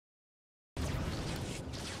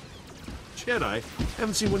Can't I?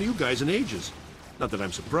 Haven't seen one of you guys in ages. Not that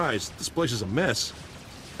I'm surprised. This place is a mess.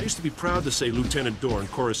 I used to be proud to say Lieutenant Doorn,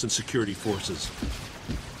 Coruscant Security Forces.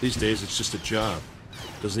 These days, it's just a job.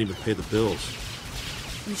 Doesn't even pay the bills.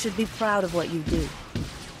 You should be proud of what you do.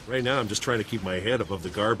 Right now, I'm just trying to keep my head above the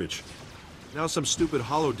garbage. Now some stupid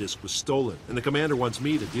holodisk was stolen, and the commander wants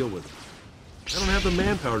me to deal with it. I don't have the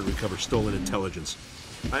manpower to recover stolen intelligence.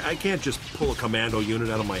 I can't just pull a commando unit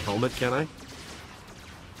out of my helmet, can I?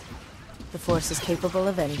 The Force is capable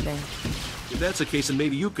of anything. If that's the case, then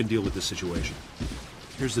maybe you can deal with this situation.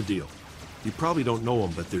 Here's the deal. You probably don't know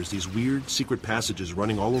them, but there's these weird, secret passages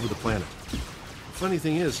running all over the planet. The funny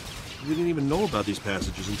thing is, we didn't even know about these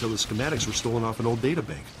passages until the schematics were stolen off an old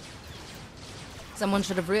databank. Someone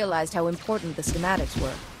should have realized how important the schematics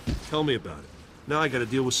were. Tell me about it. Now I gotta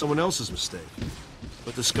deal with someone else's mistake.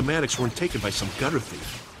 But the schematics weren't taken by some gutter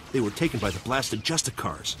thief. They were taken by the blasted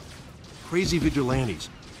Justicars. Crazy vigilantes.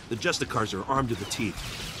 The Justicars are armed to the teeth.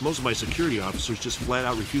 Most of my security officers just flat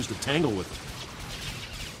out refuse to tangle with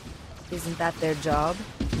them. Isn't that their job?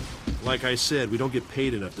 Like I said, we don't get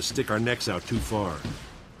paid enough to stick our necks out too far.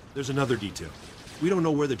 There's another detail. We don't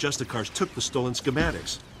know where the Justicars took the stolen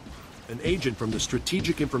schematics. An agent from the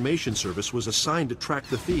Strategic Information Service was assigned to track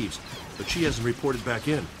the thieves, but she hasn't reported back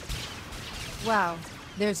in. Wow.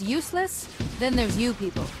 There's useless, then there's you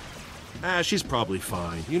people. Ah, she's probably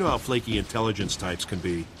fine. You know how flaky intelligence types can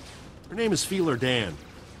be. Her name is Feeler Dan.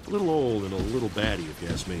 A little old and a little batty, if you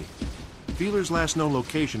ask me. Feeler's last known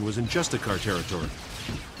location was in Justicar territory.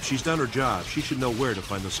 If she's done her job, she should know where to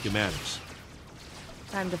find those schematics.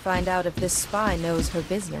 Time to find out if this spy knows her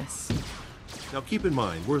business. Now keep in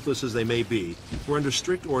mind, worthless as they may be, we're under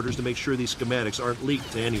strict orders to make sure these schematics aren't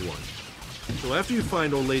leaked to anyone. So after you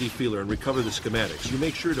find old Lady Feeler and recover the schematics, you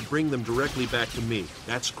make sure to bring them directly back to me.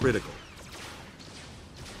 That's critical.